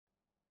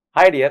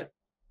Hi dear,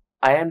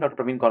 I am Dr.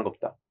 Praveen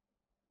Gupta,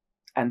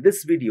 and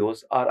these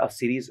videos are a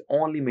series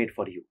only made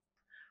for you.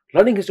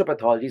 Learning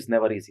histopathology is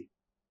never easy,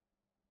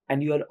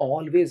 and you have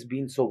always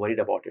been so worried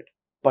about it,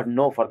 but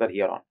no further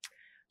here on.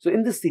 So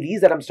in this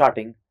series that I'm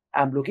starting,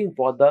 I'm looking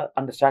for the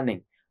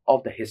understanding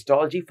of the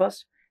histology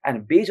first,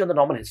 and based on the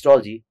normal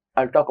histology,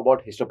 I'll talk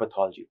about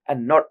histopathology.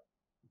 And not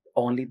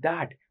only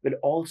that, we'll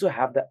also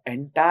have the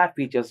entire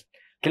features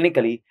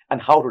clinically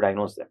and how to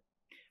diagnose them.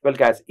 Well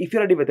guys, if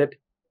you're ready with it,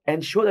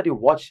 ensure that you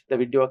watch the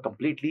video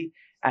completely,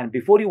 and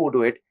before you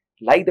do it,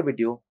 like the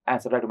video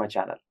and subscribe to my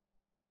channel.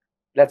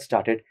 Let's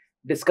start it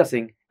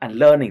discussing and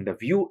learning the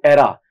view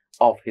era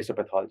of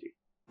histopathology.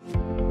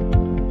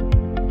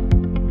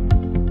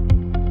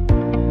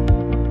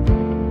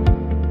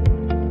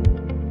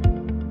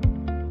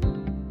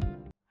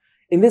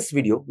 In this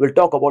video, we'll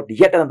talk about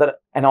yet another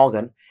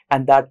organ,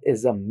 and that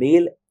is a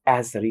male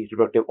accessory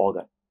reproductive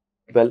organ.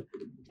 Well,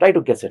 try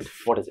to guess it.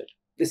 What is it?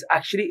 This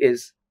actually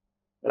is,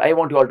 well, I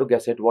want you all to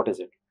guess it. What is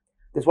it?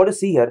 This, what you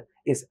see here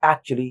is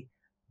actually,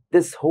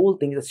 this whole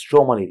thing is a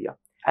stromal area.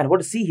 And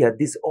what you see here,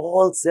 these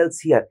all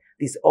cells here,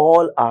 these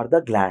all are the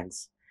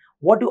glands.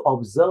 What you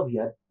observe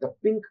here, the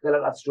pink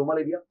color are stromal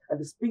area, and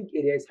this pink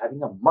area is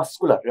having a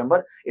muscular,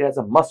 remember, it has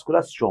a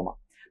muscular stroma.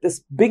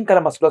 This pink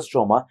color muscular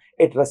stroma,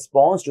 it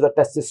responds to the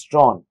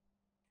testosterone.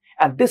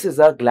 And this is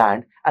a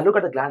gland, and look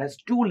at the gland has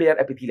two-layer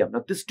epithelium.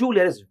 Now this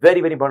two-layer is very,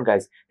 very important,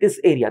 guys. This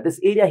area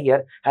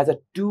here has a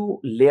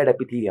two-layered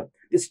epithelium.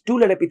 This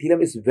two-layered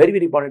epithelium is very,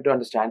 very important to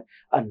understand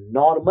a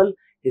normal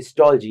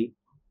histology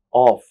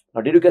of,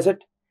 now did you guess it?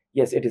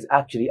 Yes, it is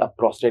actually a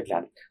prostate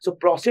gland. So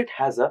prostate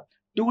has a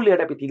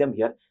two-layered epithelium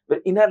here,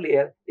 where inner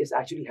layer is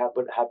actually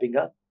having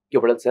a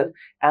cuboidal cell,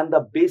 and the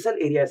basal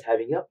area is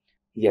having a,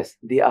 yes,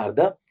 they are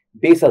the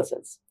basal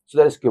cells. So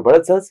there is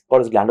cuboidal cells,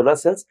 called as glandular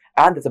cells,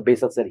 and there's a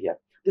basal cell here.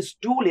 This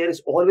two-layer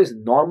is always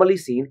normally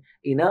seen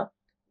in a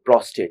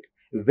prostate.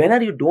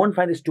 Whenever you don't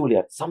find this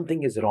two-layer,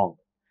 something is wrong.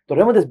 So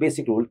remember this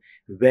basic rule,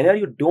 whenever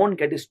you don't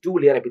get this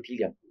two-layer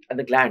epithelium and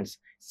the glands,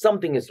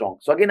 something is wrong.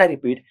 So again, I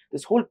repeat,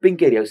 this whole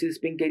pink area, you see this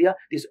pink area,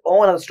 these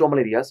all are the stromal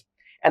areas,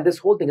 and this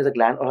whole thing is a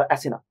gland or an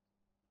acina.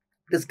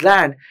 This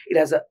gland, it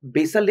has a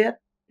basal layer,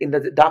 in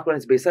the dark one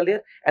is basal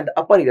layer, and the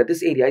upper area,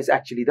 this area is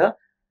actually the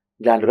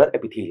glandular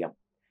epithelium.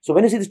 So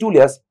when you see these two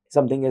layers,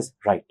 something is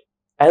right,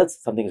 else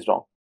something is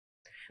wrong.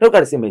 Look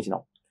at this image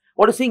now.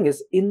 What you're seeing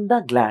is, in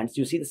the glands,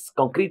 you see this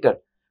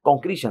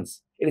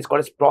concretions. It is called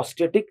as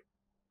prostatic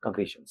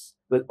concretions.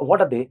 Well, what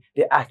are they?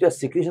 They actually are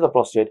secretions of the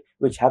prostate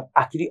which have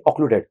actually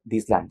occluded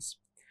these glands.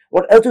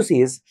 What else you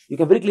see is, you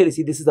can very clearly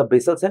see this is a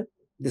basal cell.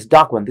 This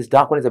dark one is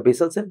a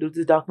basal cell. Do you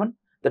see this dark one?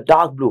 The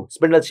dark blue,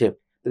 spindle shape,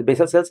 the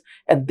basal cells.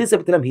 And this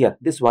epithelium here,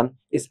 this one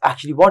is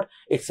actually what?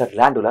 It's a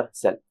glandular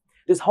cell.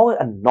 This is how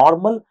a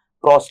normal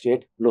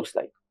prostate looks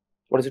like.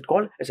 What is it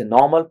called? It's a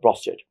normal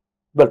prostate.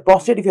 Well,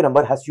 prostate, if you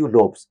remember, has few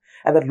lobes,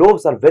 and the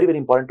lobes are very, very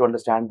important to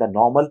understand the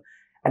normal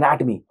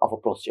anatomy of a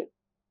prostate.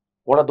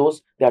 What are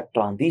those? They are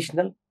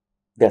transitional,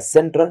 they are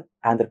central,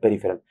 and they're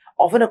peripheral.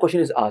 Often a question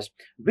is asked,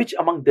 which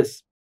among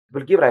this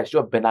will give rise to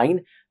a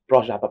benign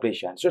prostate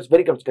hyperplasia? So it's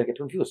very get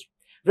confused.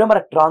 Remember,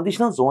 a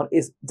transitional zone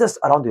is just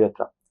around the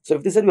urethra. So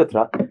if this is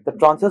urethra, the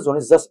transitional zone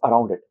is just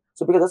around it.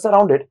 So because it's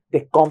around it,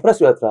 they compress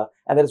urethra,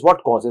 and that is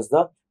what causes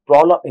the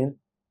problem in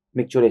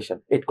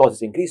micturition. It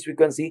causes increased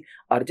frequency,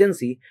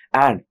 urgency,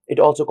 and it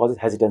also causes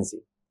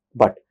hesitancy.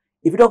 But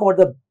if you talk about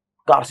the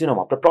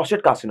carcinoma, the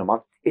prostate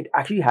carcinoma, it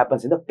actually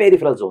happens in the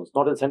peripheral zones,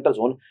 not in the central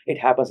zone. It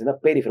happens in the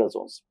peripheral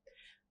zones.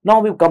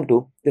 Now we come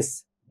to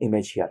this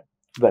image here.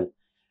 Well,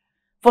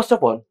 first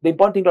of all, the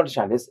important thing to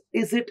understand is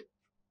it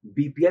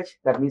BPH,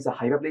 that means a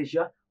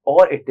hyperplasia,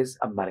 or it is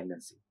a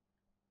malignancy?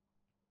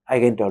 I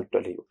can tell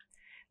you.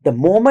 The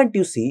moment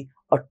you see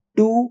a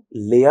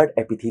two-layered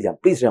epithelium,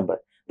 please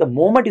remember, the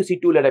moment you see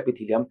two-layered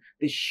epithelium,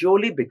 this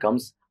surely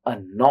becomes a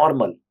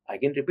normal. I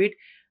can repeat,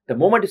 the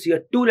moment you see a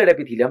two-layered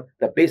epithelium,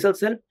 the basal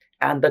cell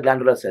and the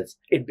glandular cells,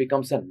 it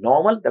becomes a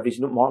normal. That which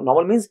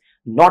normal means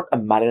not a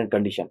malignant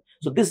condition.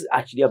 So this is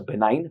actually a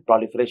benign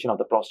proliferation of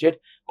the prostate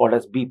called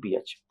as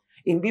BPH.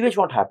 In BPH,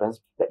 what happens?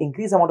 The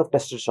increased amount of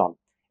testosterone,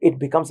 it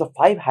becomes a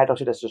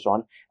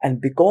 5-hydroxytestosterone, and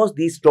because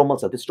these stromal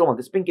cells,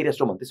 this pink area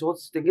stroma, this whole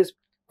thing is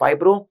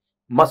fibromuscular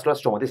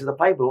stroma. This is the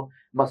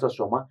fibromuscular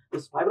stroma.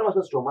 This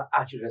fibromuscular stroma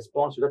actually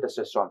responds to the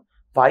testosterone,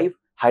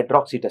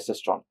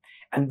 5-hydroxytestosterone.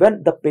 And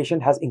when the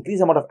patient has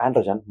increased amount of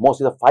androgen,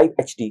 mostly the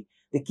 5-HT,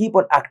 they keep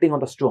on acting on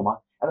the stroma,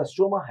 and the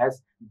stroma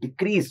has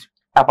decreased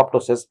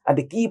apoptosis, and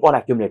they keep on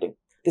accumulating.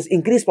 This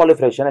increased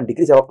proliferation and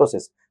decreased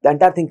apoptosis, the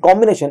entire thing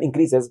combination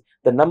increases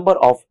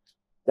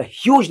the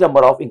huge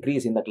number of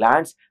increase in the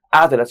glands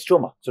as well as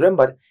stroma. So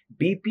remember,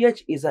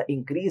 BPH is an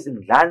increase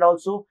in gland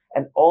also,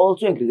 and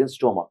also increase in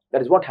stroma.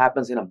 That is what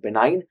happens in a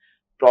benign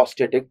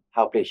prostatic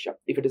hyperplasia.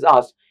 If it is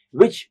asked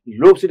which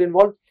lobes it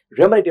involves,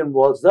 remember it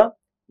involves the,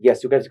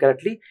 yes, you get it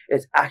correctly,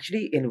 it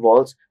actually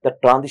involves the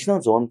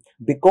transitional zone,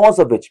 because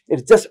of which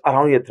it's just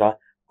around urethra,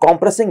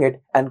 compressing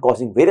it and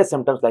causing various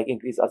symptoms like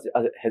increased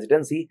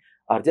hesitancy,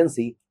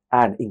 urgency,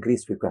 and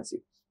increased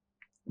frequency.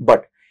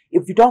 But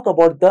if we talk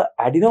about the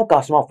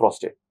adenocarcinoma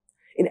prostate,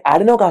 In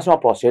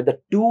adenocarcinoma prostate, the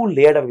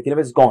 2-layered epithelium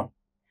is gone,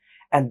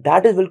 and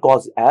that will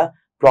cause a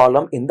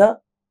problem in the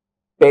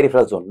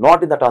peripheral zone,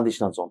 not in the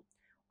transitional zone.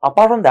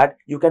 Apart from that,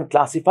 you can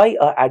classify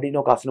a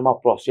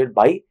adenocarcinoma prostate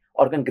by,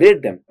 or can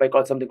grade them by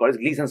something called as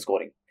Gleason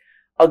scoring.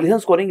 A Gleason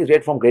scoring is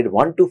rated from grade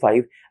 1 to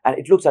 5, and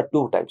it looks at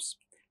 2 types.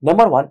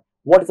 Number 1,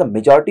 what is the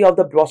majority of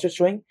the prostate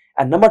showing,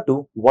 and number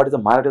 2, what is the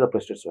minority of the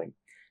prostate showing.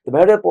 The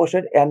majority of the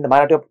prostate and the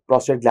minority of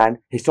prostate gland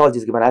histology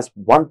is given as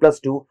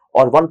 1+2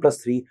 or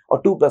 1+3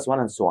 or 2+1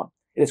 and so on.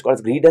 It is called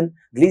as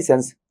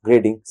Gleason's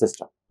grading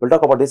system. We'll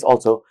talk about this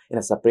also in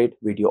a separate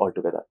video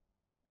altogether.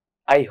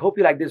 I hope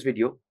you like this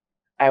video.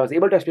 I was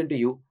able to explain to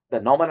you the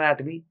normal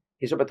anatomy,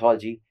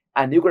 histopathology,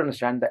 and you could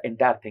understand the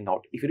entire thing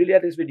out. If you really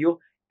like this video,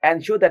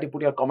 ensure that you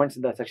put your comments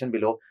in the section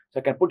below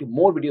so I can put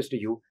more videos to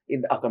you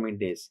in the upcoming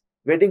days.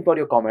 Waiting for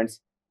your comments.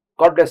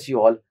 God bless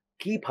you all.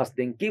 Keep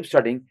hustling, keep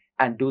studying,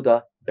 and do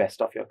the best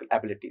of your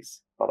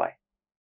abilities. Bye-bye.